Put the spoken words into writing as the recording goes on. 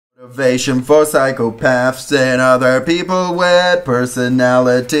Motivation for psychopaths and other people with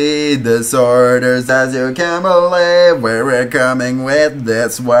personality disorders. As you can believe where we're coming with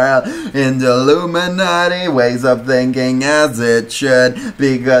this world in the Illuminati ways of thinking as it should,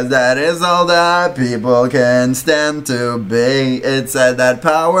 because that is all that people can stand to be. It said that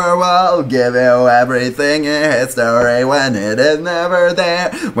power will give you everything in history when it is never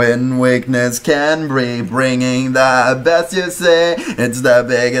there, when weakness can be bringing the best you see. It's the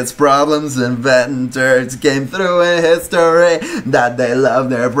biggest problems inventors came through in history, that they love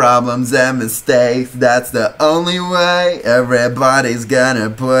their problems and mistakes. That's the only way everybody's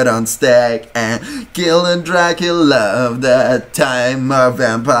gonna put on stake and kill a Dracula of the time of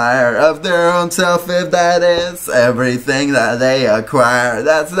vampire of their own self, if that is everything that they acquire.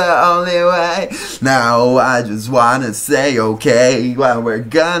 That's the only way. Now I just wanna say, okay, well, we're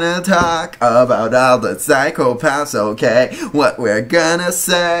gonna talk about all the psychopaths, okay? What we're gonna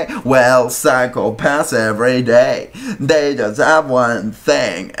say, well, psychopaths every day, they just have one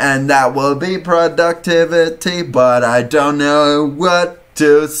thing, and that will be productivity, but I don't know what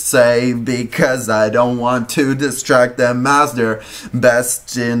to say because I don't want to distract them as they're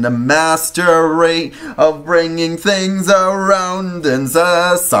best in the mastery of bringing things around in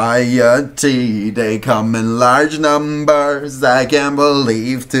society. They come in large numbers, I can't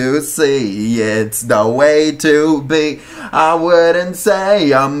believe to see it's the way to be. I wouldn't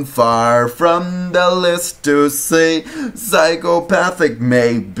say I'm far from the list to see. Psychopathic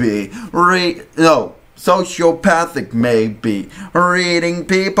maybe, sociopathic maybe. Reading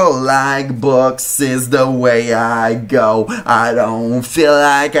people like books is the way I go. I don't feel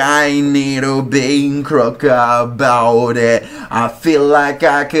like I need to be crook about it. I feel like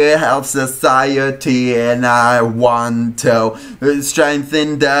I could help society, and I want to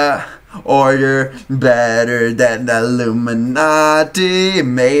strengthen the order better than the Illuminati.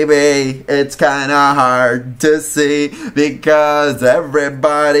 Maybe it's kinda hard to see because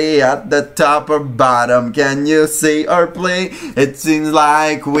everybody at the top or bottom, can you see or please? It seems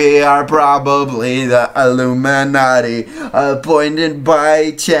like we are probably the Illuminati, appointed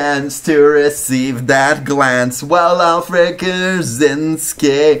by chance to receive that glance. Well, Alfred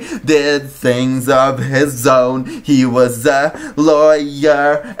Krasinski did things of his own. He was a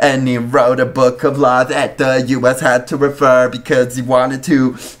lawyer and he wrote a book of law that the U.S. had to refer because he wanted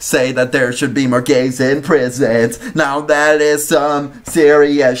to say that there should be more gays in prisons. Now that is some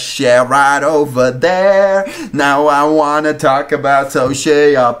serious shit right over there. Now I want to talk about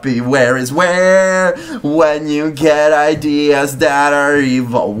sociopathy. Where is where? When you get ideas that are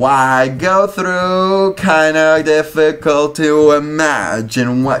evil, why go through? Kinda difficult to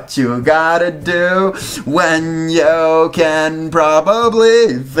imagine what you gotta do when you can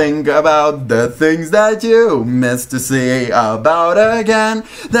probably think about the things that you miss to see about again.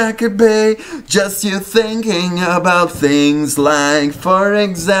 That could be just you thinking about things like, for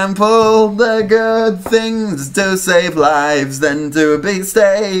example, the good things to save lives and to be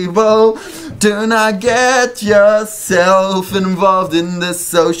stable. Do not get yourself involved in the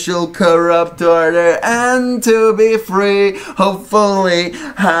social corrupt order, and to be free, hopefully,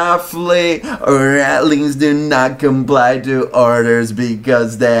 halfly, or at least do not comply to orders,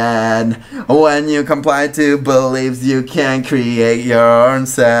 because then when you comply to beliefs you can create your own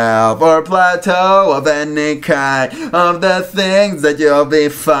self or plateau of any kind of the things that you'll be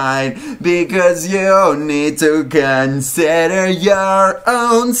fine, because you need to consider your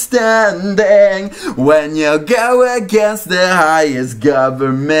own standing. When you go against the highest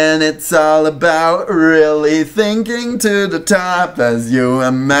government, it's all about really thinking to the top as you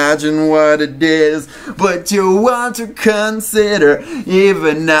imagine what it is. But you want to consider,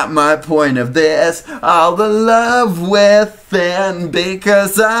 even at my point of this, all the love within,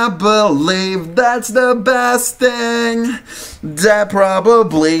 because I believe that's the best thing that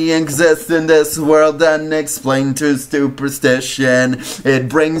probably exists in this world, unexplained to superstition. It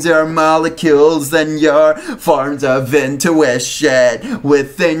brings your molecules and your forms of intuition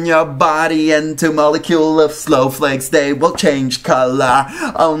within your body into molecule of snowflakes. They will change color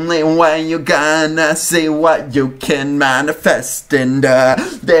only when you're gonna see what you can manifest into.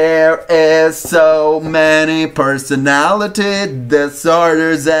 There is so many personality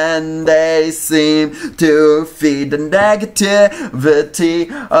disorders, and they seem to feed the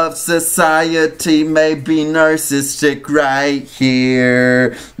negativity of society. Maybe narcissistic right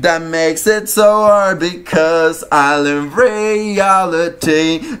here. That makes it so hard because I live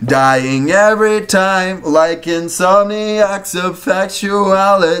reality, dying every time like insomniacs of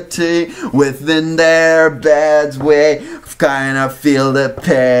factuality within their beds. We kinda feel the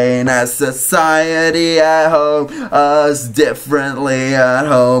pain as society at home, us differently at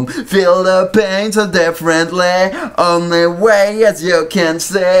home, feel the pain so differently, only way as you can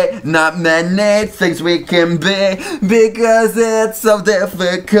say, not many things we can be, because it's so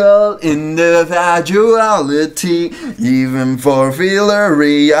difficult, individuality, even for feeler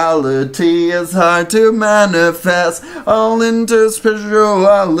reality is hard to manifest, all into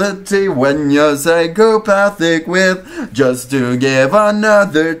spirituality when you're psychopathic with. Just to give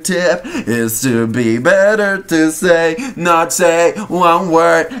another tip is to be better to say, not say one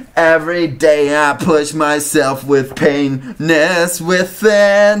word every day. I push myself with painness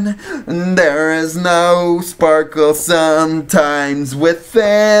within. There is no sparkle sometimes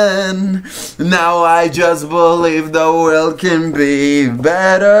within. Now I just believe the world can be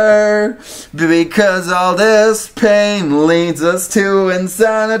better, because all this pain leads us to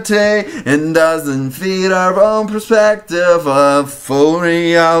insanity and doesn't feed our own perspective of full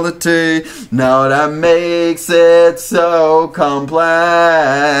reality. Now that makes it so complex.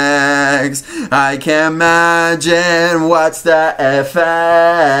 I can't imagine what's the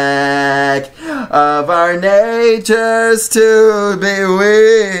effect of our natures to be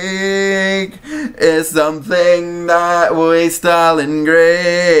weak. It's something that we still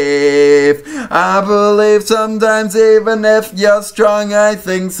engrave. I believe sometimes even if you're strong, I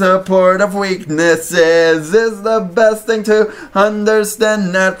think support of weaknesses is the best thing to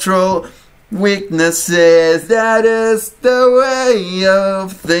understand natural weaknesses. That is the way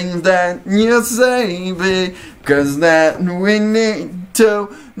of things that you say, because that we need to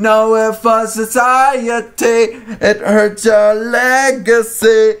know if our society, it hurts your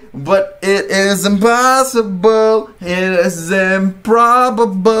legacy, but it is impossible, it is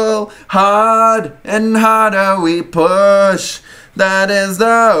improbable, hard and harder we push, that is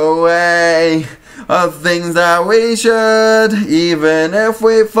the way of things that we should, even if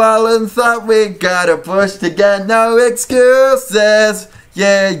we fall and thought we gotta push to get no excuses,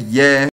 yeah, yeah.